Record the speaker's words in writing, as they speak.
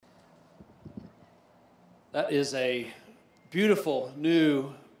That is a beautiful,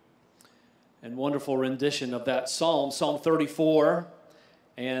 new, and wonderful rendition of that psalm, Psalm 34.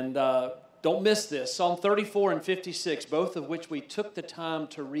 And don't miss this. Psalm 34 and 56, both of which we took the time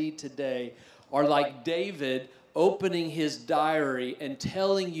to read today, are like David opening his diary and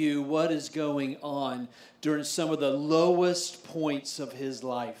telling you what is going on during some of the lowest points of his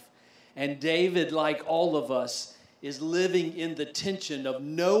life. And David, like all of us, is living in the tension of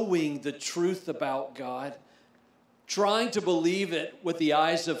knowing the truth about God, trying to believe it with the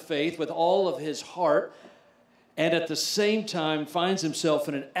eyes of faith, with all of his heart, and at the same time finds himself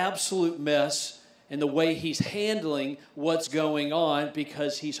in an absolute mess in the way he's handling what's going on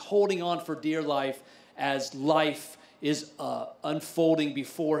because he's holding on for dear life as life is unfolding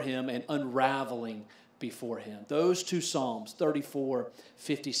before him and unraveling before him. Those two Psalms, 34,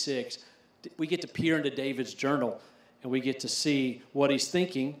 56, we get to peer into David's journal and we get to see what he's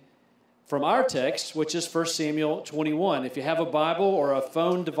thinking from our text, which is 1 Samuel 21. If you have a Bible or a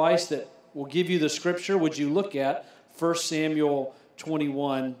phone device that will give you the scripture, would you look at 1 Samuel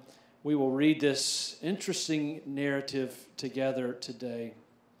 21? We will read this interesting narrative together today.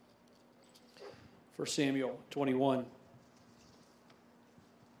 1 Samuel 21.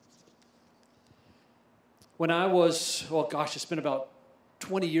 When I was, it's been about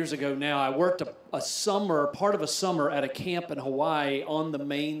 20 years ago now, I worked part of a summer at a camp in Hawaii on the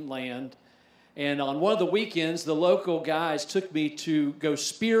mainland. And on one of the weekends, the local guys took me to go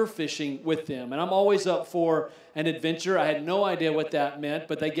spear fishing with them. And I'm always up for an adventure. I had no idea what that meant,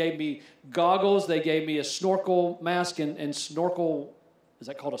 but they gave me goggles. They gave me a snorkel mask and snorkel. Is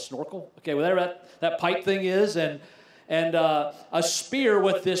that called a snorkel? Okay, whatever that pipe thing is. And a spear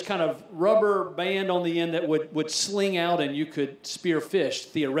with this kind of rubber band on the end that would sling out and you could spear fish,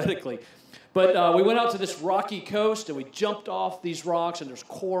 theoretically. But we went out to this rocky coast and we jumped off these rocks and there's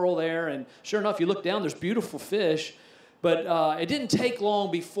coral there. And sure enough, you look down, there's beautiful fish. But it didn't take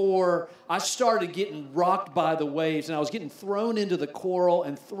long before I started getting rocked by the waves. And I was getting thrown into the coral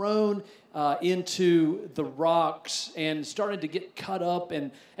and thrown into the rocks and started to get cut up.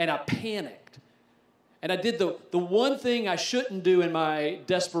 And I panicked. And I did the one thing I shouldn't do in my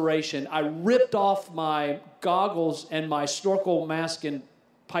desperation. I ripped off my goggles and my snorkel mask and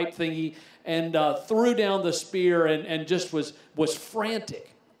pipe thingy and threw down the spear and just was frantic.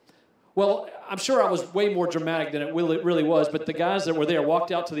 Well, I'm sure I was way more dramatic than it really was, but the guys that were there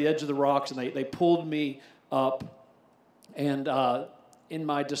walked out to the edge of the rocks and they pulled me up. And in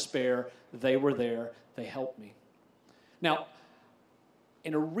my despair, they were there. They helped me. Now,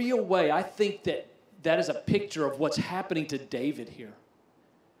 in a real way, I think that is a picture of what's happening to David here.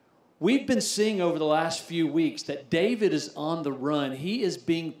 We've been seeing over the last few weeks that David is on the run. He is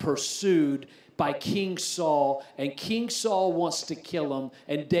being pursued by King Saul, and King Saul wants to kill him,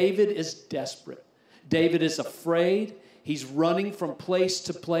 and David is desperate. David is afraid. He's running from place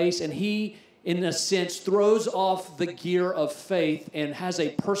to place, and he, in a sense, throws off the gear of faith and has a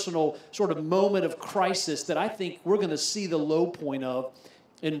personal sort of moment of crisis that I think we're going to see the low point of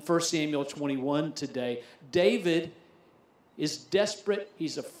in 1 Samuel 21 today. David is desperate,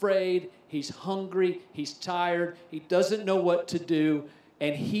 he's afraid, he's hungry, he's tired, he doesn't know what to do,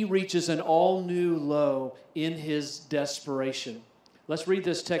 and he reaches an all-new low in his desperation. Let's read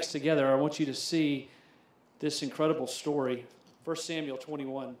this text together. I want you to see this incredible story. 1 Samuel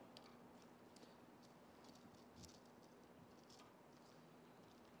 21.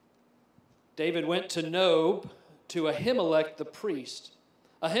 David went to Nob to Ahimelech the priest.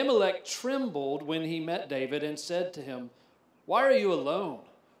 Ahimelech trembled when he met David and said to him, "Why are you alone?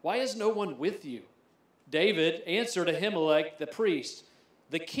 Why is no one with you?" David answered Ahimelech the priest,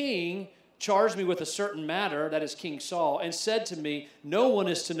 "The king charged me with a certain matter," that is King Saul, "and said to me, 'No one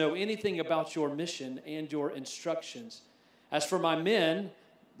is to know anything about your mission and your instructions. As for my men,'"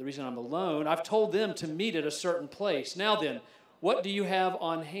 the reason I'm alone, "I've told them to meet at a certain place. Now then, what do you have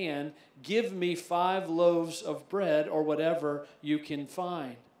on hand? Give me 5 loaves of bread or whatever you can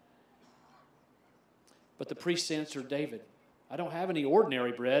find." But the priest answered David, "I don't have any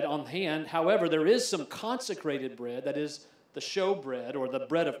ordinary bread on hand. However, there is some consecrated bread, that is the show bread or the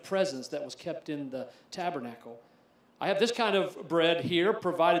bread of presence that was kept in the tabernacle. I have this kind of bread here,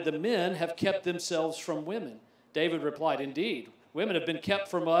 provided the men have kept themselves from women." David replied, "Indeed, women have been kept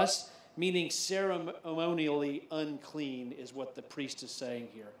from us," meaning ceremonially unclean is what the priest is saying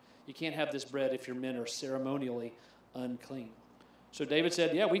here. You can't have this bread if your men are ceremonially unclean. So David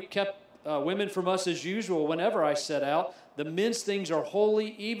said, "Yeah, we kept women from us as usual whenever I set out. The men's things are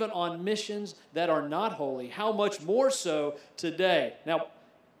holy, even on missions that are not holy. How much more so today?" Now,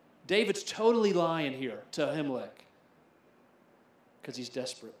 David's totally lying here to Ahimelech because he's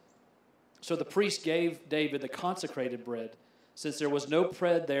desperate. So the priest gave David the consecrated bread, since there was no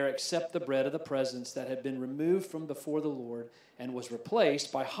bread there except the bread of the presence that had been removed from before the Lord and was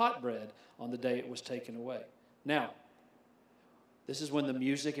replaced by hot bread on the day it was taken away. Now, this is when the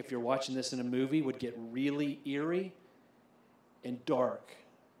music, if you're watching this in a movie, would get really eerie and dark,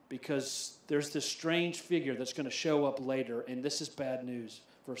 because there's this strange figure that's going to show up later, and this is bad news.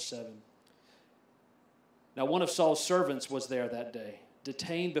 Verse 7. Now one of Saul's servants was there that day,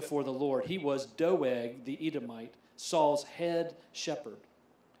 detained before the Lord. He was Doeg the Edomite, Saul's head shepherd.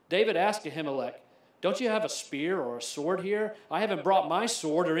 David asked Ahimelech, "Don't you have a spear or a sword here? I haven't brought my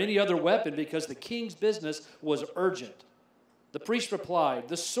sword or any other weapon because the king's business was urgent." The priest replied,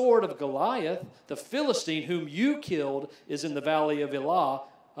 "The sword of Goliath, the Philistine whom you killed, is in the valley of Elah,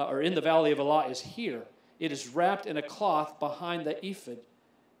 is here. It is wrapped in a cloth behind the ephod.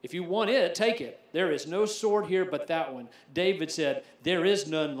 If you want it, take it. There is no sword here but that one." David said, "There is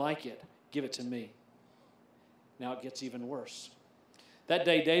none like it. Give it to me." Now it gets even worse. That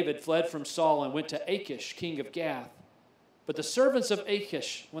day David fled from Saul and went to Achish, king of Gath. But the servants of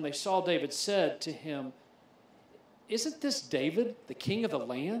Achish, when they saw David, said to him, "Isn't this David, the king of the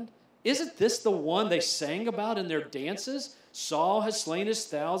land? Isn't this the one they sang about in their dances? Saul has slain his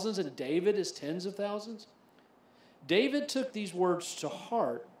thousands and David his tens of thousands." David took these words to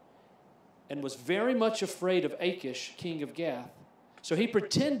heart and was very much afraid of Achish, king of Gath. So he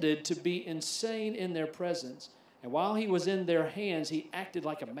pretended to be insane in their presence. And while he was in their hands, he acted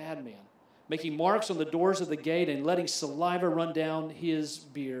like a madman, making marks on the doors of the gate and letting saliva run down his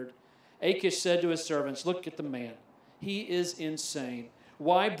beard. Achish said to his servants, "Look at the man. He is insane.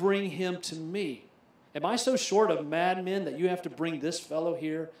 Why bring him to me? Am I so short of madmen that you have to bring this fellow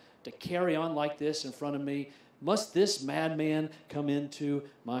here to carry on like this in front of me? Must this madman come into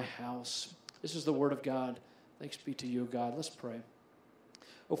my house?" This is the word of God. Thanks be to you, God. Let's pray.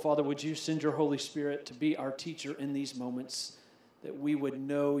 Oh, Father, would you send your Holy Spirit to be our teacher in these moments, that we would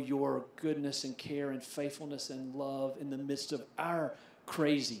know your goodness and care and faithfulness and love in the midst of our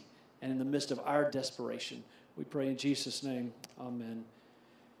crazy and in the midst of our desperation. We pray in Jesus' name. Amen.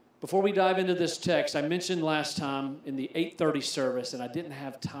 Before we dive into this text, I mentioned last time in the 8:30 service, and I didn't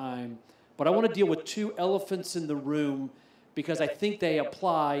have time, but I want to deal with two elephants in the room because I think they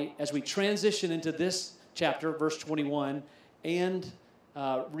apply as we transition into this chapter, verse 21, and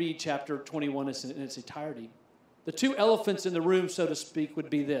read chapter 21 in its entirety. The two elephants in the room, so to speak, would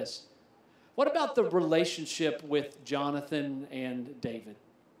be this. What about the relationship with Jonathan and David?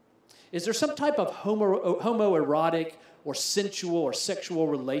 Is there some type of homoerotic or sensual or sexual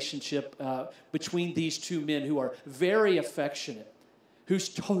relationship between these two men who are very affectionate,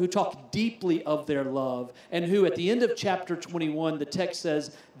 who talk deeply of their love, and who at the end of chapter 21, the text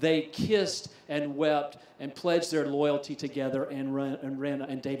says they kissed and wept and pledged their loyalty together,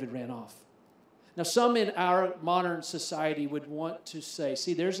 and David ran off. Now, some in our modern society would want to say,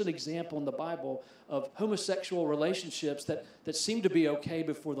 see, there's an example in the Bible of homosexual relationships that seem to be okay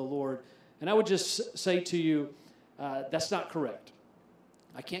before the Lord. And I would just say to you, that's not correct.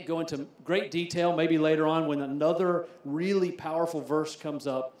 I can't go into great detail. Maybe later on when another really powerful verse comes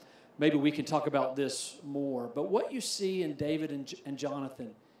up, maybe we can talk about this more. But what you see in David and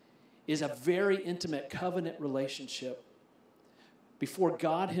Jonathan is a very intimate covenant relationship before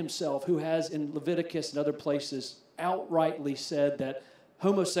God himself, who has in Leviticus and other places outrightly said that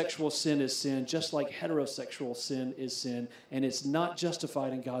homosexual sin is sin, just like heterosexual sin is sin, and it's not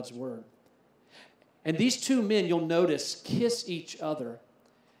justified in God's word. And these two men, you'll notice, kiss each other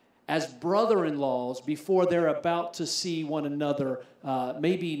as brother-in-laws before they're about to see one another,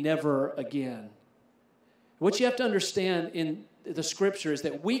 maybe never again. What you have to understand in the scripture is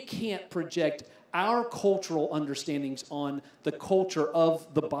that we can't project our cultural understandings on the culture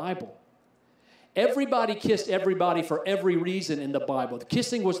of the Bible. Everybody kissed everybody for every reason in the Bible. The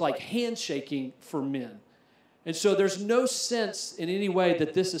kissing was like handshaking for men. And so there's no sense in any way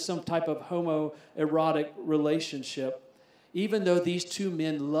that this is some type of homoerotic relationship, even though these two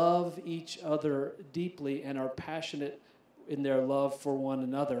men love each other deeply and are passionate in their love for one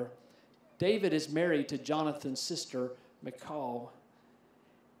another. David is married to Jonathan's sister, Michal.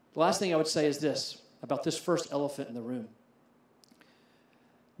 The last thing I would say is this about this first elephant in the room.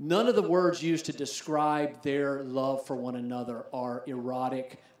 None of the words used to describe their love for one another are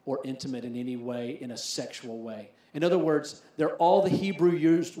erotic or intimate in any way, in a sexual way. In other words, all the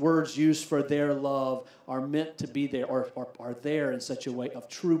Hebrew words used for their love are meant to be there, or are there in such a way of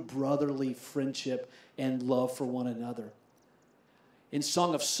true brotherly friendship and love for one another. In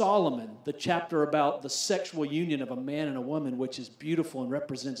Song of Solomon, the chapter about the sexual union of a man and a woman, which is beautiful and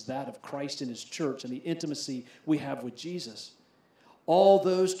represents that of Christ and his church and the intimacy we have with Jesus. All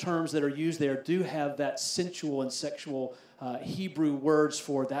those terms that are used there do have that sensual and sexual Hebrew words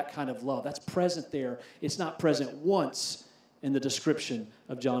for that kind of love. That's present there. It's not present once in the description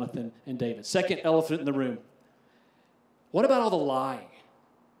of Jonathan and David. Second elephant in the room. What about all the lying?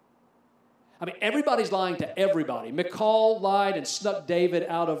 I mean, everybody's lying to everybody. Michal lied and snuck David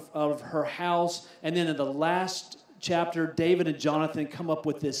out of her house. And then in the last chapter, David and Jonathan come up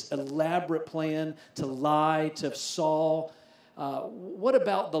with this elaborate plan to lie to Saul. What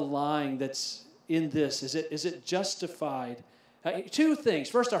about the lying that's in this? Is it justified? Two things.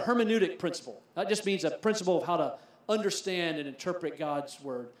 First, a hermeneutic principle. That just means a principle of how to understand and interpret God's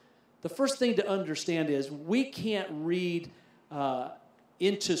word. The first thing to understand is we can't read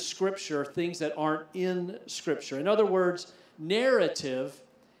into Scripture things that aren't in Scripture. In other words, narrative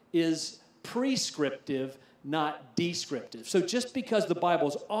is prescriptive, not descriptive. So just because the Bible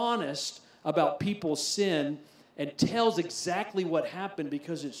is honest about people's sin and tells exactly what happened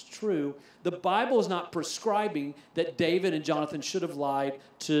because it's true, the Bible is not prescribing that David and Jonathan should have lied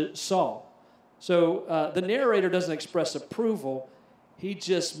to Saul. So the narrator doesn't express approval. He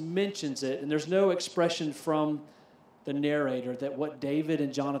just mentions it, and there's no expression from the narrator that what David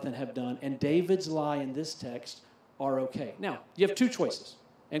and Jonathan have done and David's lie in this text are okay. Now, you have two choices,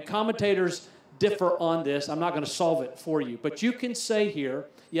 and commentators differ on this. I'm not going to solve it for you, but you can say here,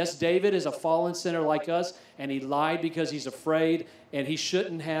 yes, David is a fallen sinner like us, and he lied because he's afraid, and he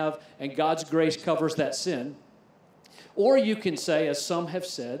shouldn't have, and God's grace covers that sin. Or you can say, as some have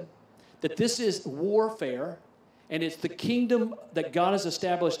said, that this is warfare, and it's the kingdom that God has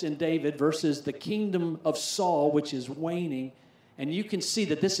established in David versus the kingdom of Saul, which is waning. And you can see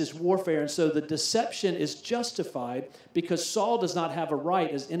that this is warfare. And so the deception is justified because Saul does not have a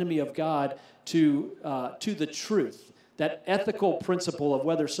right as enemy of God to the truth, that ethical principle of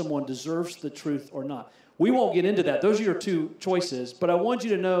whether someone deserves the truth or not. We won't get into that. Those are your two choices. But I want you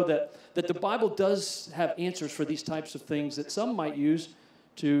to know that the Bible does have answers for these types of things that some might use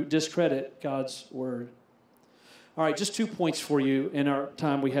to discredit God's word. All right, just 2 points for you in our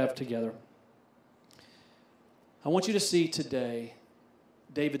time we have together. I want you to see today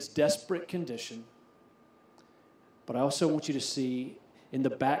David's desperate condition, but I also want you to see in the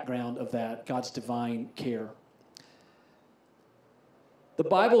background of that God's divine care. The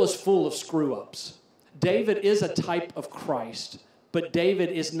Bible is full of screw-ups. David is a type of Christ, but David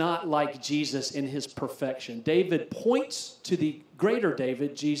is not like Jesus in his perfection. David points to the greater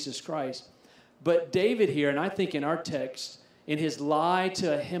David, Jesus Christ. But David here, and I think in our text, in his lie to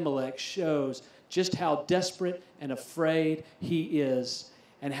Ahimelech, shows just how desperate and afraid he is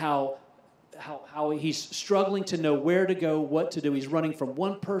and how he's struggling to know where to go, what to do. He's running from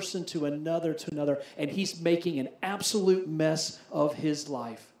one person to another, and he's making an absolute mess of his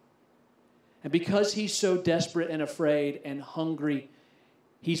life. And because he's so desperate and afraid and hungry,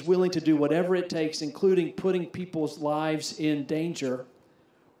 he's willing to do whatever it takes, including putting people's lives in danger,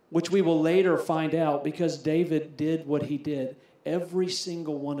 which we will later find out because David did what he did. Every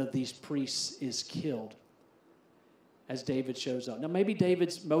single one of these priests is killed as David shows up. Now, maybe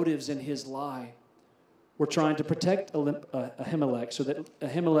David's motives in his lie were trying to protect Ahimelech so that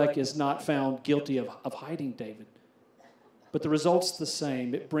Ahimelech is not found guilty of hiding David. But the result's the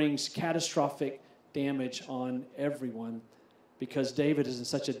same. It brings catastrophic damage on everyone because David is in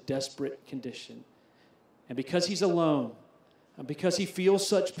such a desperate condition. And because he's alone, and because he feels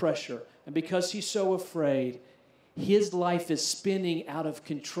such pressure, and because he's so afraid, his life is spinning out of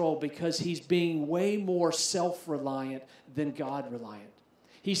control because he's being way more self-reliant than God-reliant.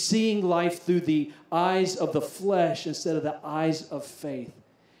 He's seeing life through the eyes of the flesh instead of the eyes of faith.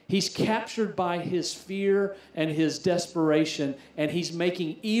 He's captured by his fear and his desperation, and he's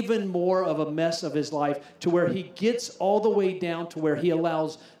making even more of a mess of his life to where he gets all the way down to where he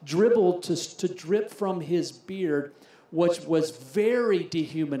allows dribble to drip from his beard, which was very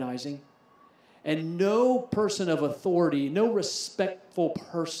dehumanizing. And no person of authority, no respectful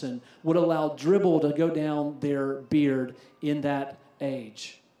person would allow dribble to go down their beard in that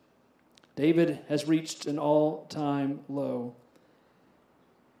age. David has reached an all-time low.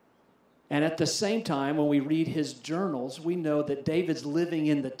 And at the same time, when we read his journals, we know that David's living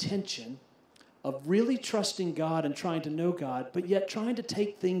in the tension of really trusting God and trying to know God, but yet trying to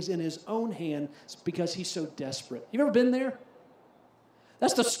take things in his own hands because he's so desperate. You ever been there?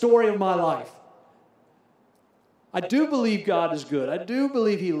 That's the story of my life. I do believe God is good. I do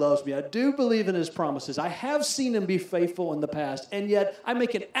believe he loves me. I do believe in his promises. I have seen him be faithful in the past, and yet I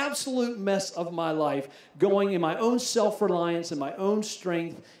make an absolute mess of my life going in my own self-reliance and my own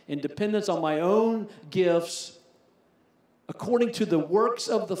strength and dependence on my own gifts according to the works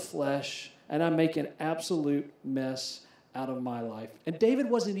of the flesh, and I make an absolute mess out of my life. And David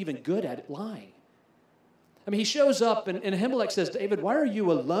wasn't even good at lying. I mean, he shows up, and Ahimelech says, David, why are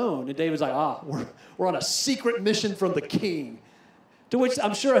you alone? And David's like, we're on a secret mission from the king. To which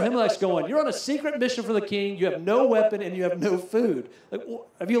I'm sure Ahimelech's going, you're on a secret mission from the king, you have no weapon, and you have no food. Like,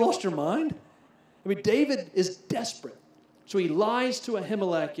 have you lost your mind? I mean, David is desperate. So he lies to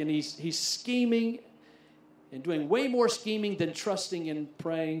Ahimelech, and he's scheming and doing way more scheming than trusting and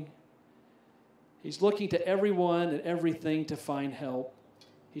praying. He's looking to everyone and everything to find help.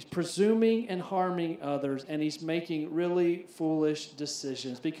 He's presuming and harming others, and he's making really foolish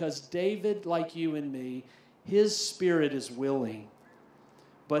decisions because David, like you and me, his spirit is willing,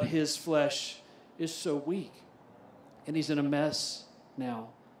 but his flesh is so weak. And he's in a mess now.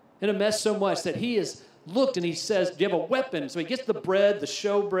 In a mess so much that he has looked and he says, do you have a weapon? So he gets the bread, the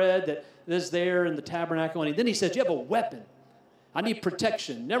show bread that is there in the tabernacle, and then he says, do you have a weapon? I need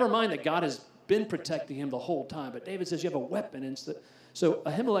protection. Never mind that God has been protecting him the whole time, but David says, you have a weapon. And so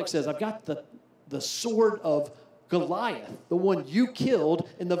Ahimelech says, I've got the sword of Goliath, the one you killed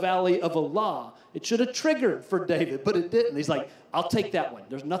in the valley of Elah. It should have triggered for David, but it didn't. He's like, I'll take that one.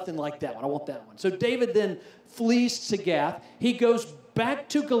 There's nothing like that one. I want that one. So David then flees to Gath. He goes back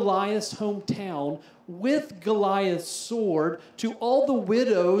to Goliath's hometown with Goliath's sword to all the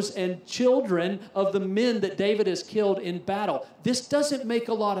widows and children of the men that David has killed in battle. This doesn't make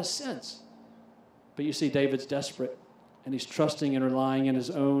a lot of sense. But you see, David's desperate, and he's trusting and relying in his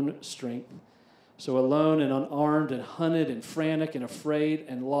own strength. So alone and unarmed and hunted and frantic and afraid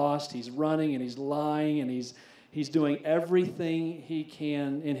and lost, he's running and he's lying and he's doing everything he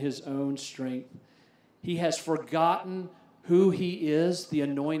can in his own strength. He has forgotten who he is, the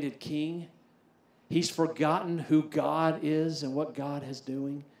anointed king. He's forgotten who God is and what God is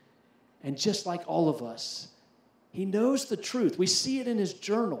doing. And just like all of us, he knows the truth. We see it in his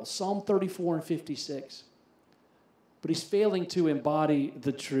journal, Psalm 34 and 56. But he's failing to embody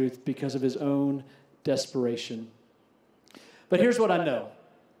the truth because of his own desperation. But here's what I know.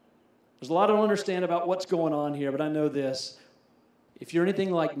 There's a lot I don't understand about what's going on here, but I know this. If you're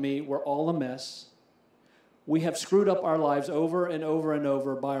anything like me, we're all a mess. We have screwed up our lives over and over and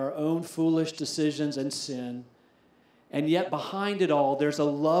over by our own foolish decisions and sin. And yet behind it all, there's a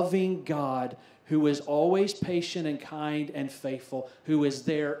loving God who is always patient and kind and faithful, who is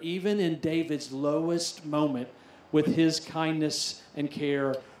there even in David's lowest moment with his kindness and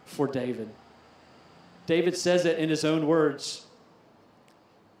care for David. David says it in his own words.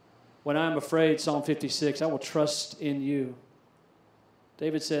 When I'm afraid, Psalm 56, I will trust in you.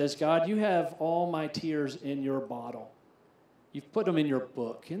 David says, God, you have all my tears in your bottle. You've put them in your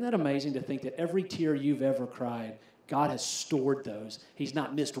book. Isn't that amazing to think that every tear you've ever cried, God has stored those. He's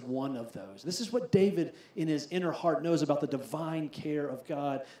not missed one of those. This is what David in his inner heart knows about the divine care of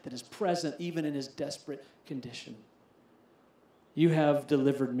God that is present even in his desperate condition. You have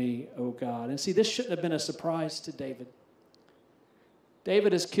delivered me, O God. And see, this shouldn't have been a surprise to David.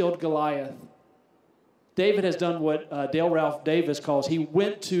 David has killed Goliath. David has done what Dale Ralph Davis calls, he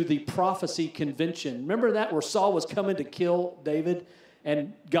went to the prophecy convention. Remember that where Saul was coming to kill David?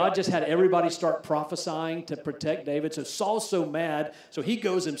 And God just had everybody start prophesying to protect David. So Saul's so mad, so he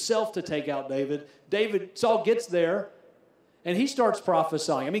goes himself to take out David. Saul gets there, and he starts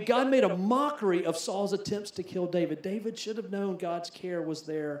prophesying. I mean, God made a mockery of Saul's attempts to kill David. David should have known God's care was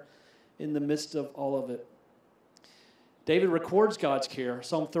there in the midst of all of it. David records God's care,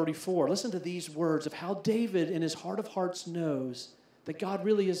 Psalm 34. Listen to these words of how David, in his heart of hearts, knows that God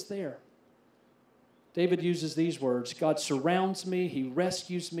really is there. David uses these words, God surrounds me, he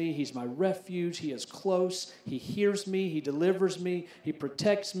rescues me, he's my refuge, he is close, he hears me, he delivers me, he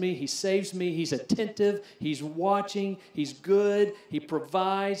protects me, he saves me, he's attentive, he's watching, he's good, he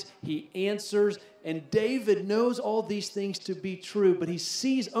provides, he answers. And David knows all these things to be true, but he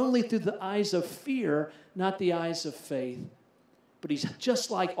sees only through the eyes of fear, not the eyes of faith. But he's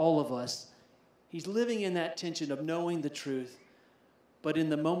just like all of us. He's living in that tension of knowing the truth. But in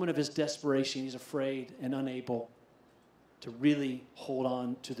the moment of his desperation, he's afraid and unable to really hold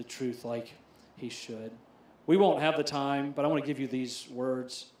on to the truth like he should. We won't have the time, but I want to give you these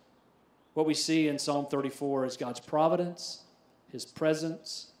words. What we see in Psalm 34 is God's providence, his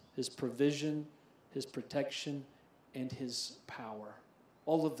presence, his provision, his protection, and his power.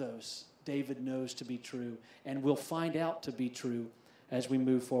 All of those David knows to be true, and will find out to be true as we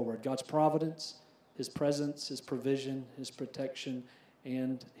move forward. God's providence, his presence, his provision, his protection,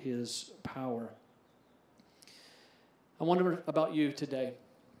 and his power. I wonder about you today.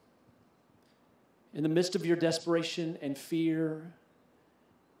 In the midst of your desperation and fear,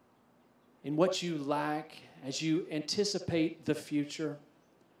 in what you lack, as you anticipate the future,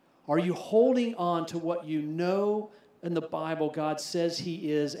 are you holding on to what you know in the Bible God says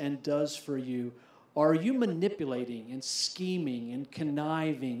he is and does for you, are you manipulating and scheming and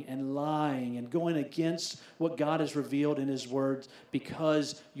conniving and lying and going against what God has revealed in his words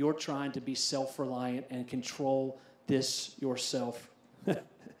because you're trying to be self-reliant and control this yourself?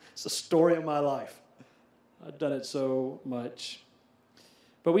 It's the story of my life. I've done it so much.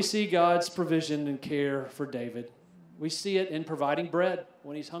 But we see God's provision and care for David. We see it in providing bread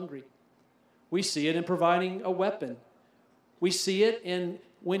when he's hungry. We see it in providing a weapon. We see it in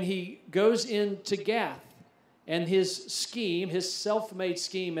when he goes into Gath and his scheme, his self-made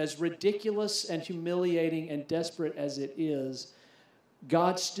scheme, as ridiculous and humiliating and desperate as it is,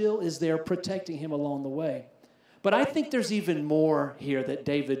 God still is there protecting him along the way. But I think there's even more here that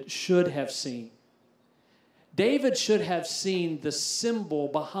David should have seen. David should have seen the symbol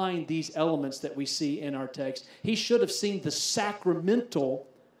behind these elements that we see in our text. He should have seen the sacramental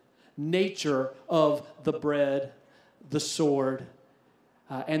nature of the bread, the sword,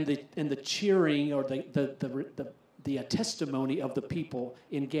 and the cheering or the testimony of the people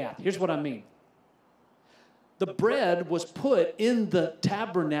in Gath. Here's what I mean. The bread was put in the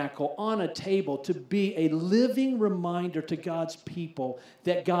tabernacle on a table to be a living reminder to God's people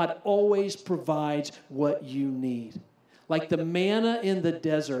that God always provides what you need. Like the manna in the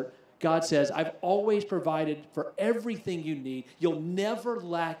desert, God says, I've always provided for everything you need. You'll never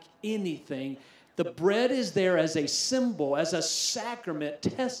lack anything. The bread is there as a symbol, as a sacrament,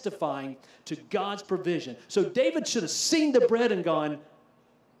 testifying to God's provision. So David should have seen the bread and gone,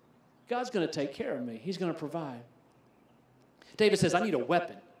 God's going to take care of me. He's going to provide. David says, I need a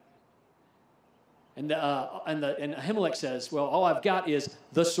weapon. And Ahimelech says, well, all I've got is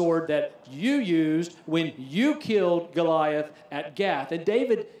the sword that you used when you killed Goliath at Gath. And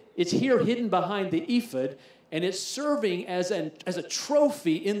David, it's here hidden behind the ephod, and it's serving as a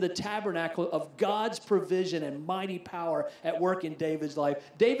trophy in the tabernacle of God's provision and mighty power at work in David's life.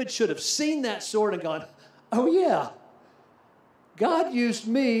 David should have seen that sword and gone, oh yeah, God used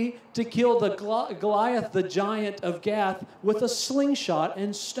me to kill the Goliath, the giant of Gath, with a slingshot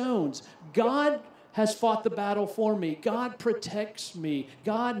and stones. God has fought the battle for me. God protects me.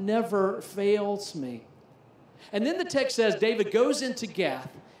 God never fails me. And then the text says David goes into Gath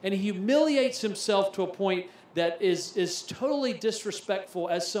and he humiliates himself to a point that is totally disrespectful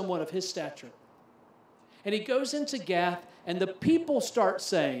as someone of his stature. And he goes into Gath and the people start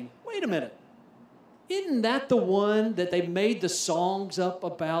saying, wait a minute. Isn't that the one that they made the songs up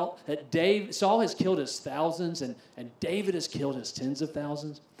about? That Saul has killed his thousands and David has killed his tens of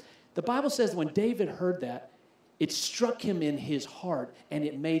thousands. The Bible says that when David heard that, it struck him in his heart and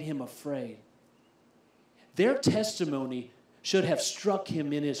it made him afraid. Their testimony should have struck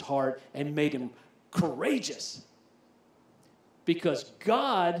him in his heart and made him courageous. Because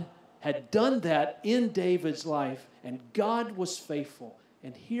God had done that in David's life and God was faithful.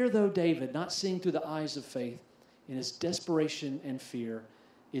 And here, though, David, not seeing through the eyes of faith, in his desperation and fear,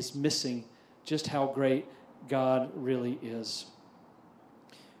 is missing just how great God really is.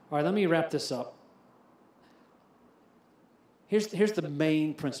 All right, let me wrap this up. Here's the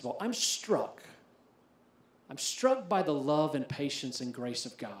main principle. I'm struck by the love and patience and grace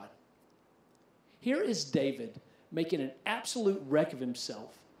of God. Here is David making an absolute wreck of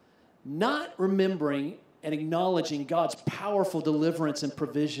himself, not remembering and acknowledging God's powerful deliverance and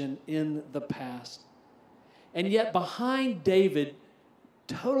provision in the past. And yet behind David,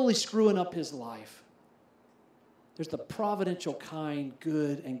 totally screwing up his life, there's the providential, kind,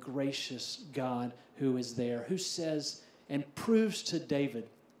 good, and gracious God who is there, who says and proves to David,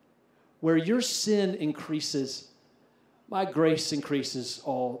 where your sin increases, my grace increases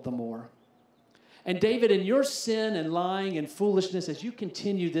all the more. And David, in your sin and lying and foolishness, as you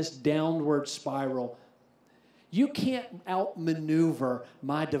continue this downward spiral, you can't outmaneuver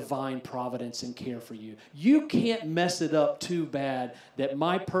my divine providence and care for you. You can't mess it up too bad that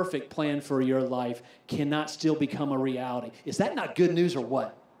my perfect plan for your life cannot still become a reality. Is that not good news or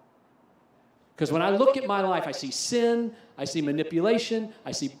what? Because when I look at my life, I see sin, I see manipulation,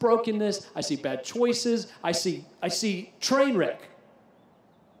 I see brokenness, I see bad choices, I see train wreck.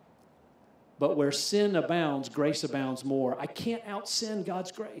 But where sin abounds, grace abounds more. I can't out-sin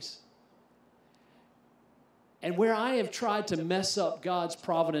God's grace. And where I have tried to mess up God's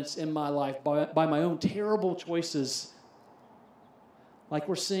providence in my life by my own terrible choices, like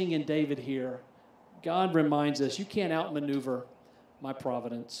we're seeing in David here, God reminds us, you can't outmaneuver my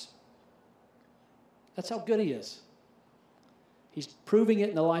providence. That's how good he is. He's proving it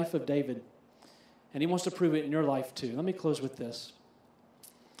in the life of David, and he wants to prove it in your life too. Let me close with this.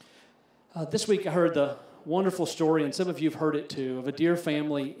 This week I heard the wonderful story, and some of you have heard it too, of a dear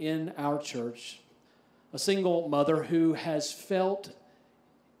family in our church. a single mother who has felt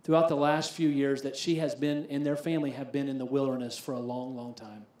throughout the last few years that she has been, and their family have been in the wilderness for a long, long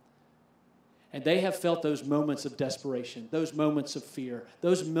time. And they have felt those moments of desperation, those moments of fear,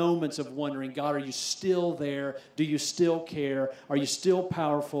 those moments of wondering, God, are you still there? Do you still care? Are you still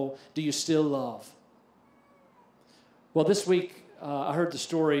powerful? Do you still love? Well, this week, I heard the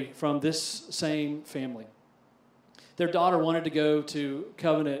story from this same family. Their daughter wanted to go to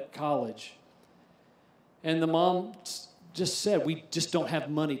Covenant College. And the mom just said, we just don't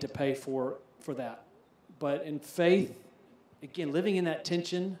have money to pay for that. But in faith, again, living in that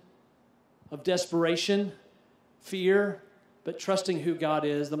tension of desperation, fear, but trusting who God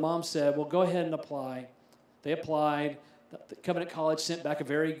is, the mom said, well, go ahead and apply. They applied. The Covenant College sent back a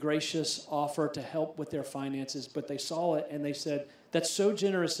very gracious offer to help with their finances, but they saw it and they said, that's so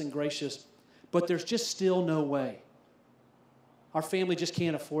generous and gracious, but there's just still no way. Our family just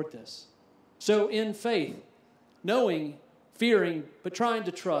can't afford this. So in faith, knowing, fearing, but trying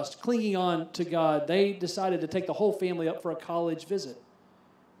to trust, clinging on to God, they decided to take the whole family up for a college visit.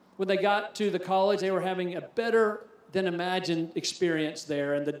 When they got to the college, they were having a better than imagined experience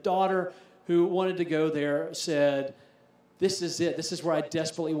there, and the daughter who wanted to go there said, this is it. This is where I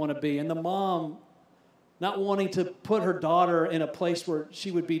desperately want to be. And the mom, not wanting to put her daughter in a place where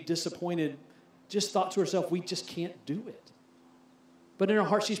she would be disappointed, just thought to herself, we just can't do it. But in her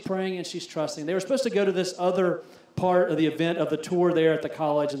heart, she's praying and she's trusting. They were supposed to go to this other part of the event of the tour there at the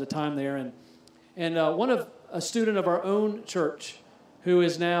college and the time there. And a student of our own church who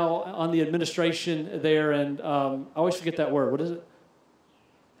is now on the administration there, and I always forget that word. What is it?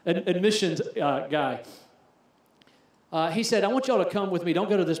 Admissions guy. He said, I want y'all to come with me. Don't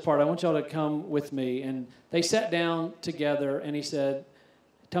go to this part. I want y'all to come with me. And they sat down together, and he said,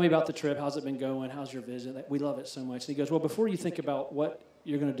 tell me about the trip. How's it been going? How's your visit? We love it so much. And he goes, well, before you think about what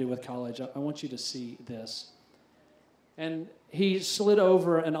you're going to do with college, I want you to see this. And he slid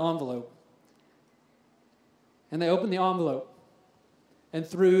over an envelope. And they opened the envelope. And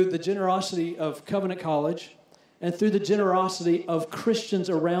through the generosity of Covenant College and through the generosity of Christians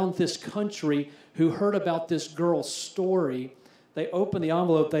around this country who heard about this girl's story, they opened the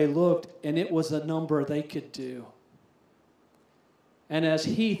envelope, they looked, and it was a number they could do. And as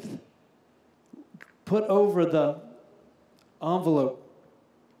Heath put over the envelope,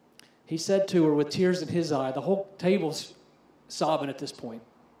 he said to her with tears in his eye, the whole table's sobbing at this point,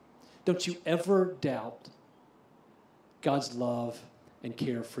 don't you ever doubt God's love and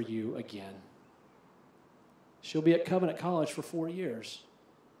care for you again. She'll be at Covenant College for 4 years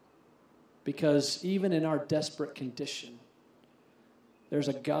because even in our desperate condition, there's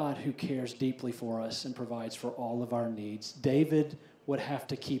a God who cares deeply for us and provides for all of our needs. David would have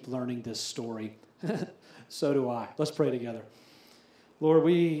to keep learning this story. So do I. Let's pray together. Lord,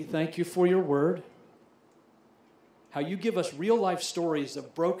 we thank you for your word, how you give us real life stories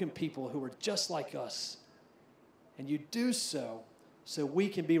of broken people who are just like us. And you do so we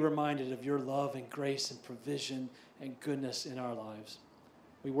can be reminded of your love and grace and provision and goodness in our lives.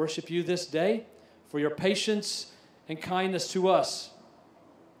 We worship you this day for your patience and kindness to us,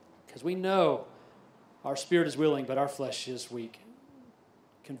 because we know our spirit is willing, but our flesh is weak.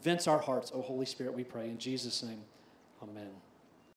 Convince our hearts, O Holy Spirit, we pray. In Jesus' name, amen.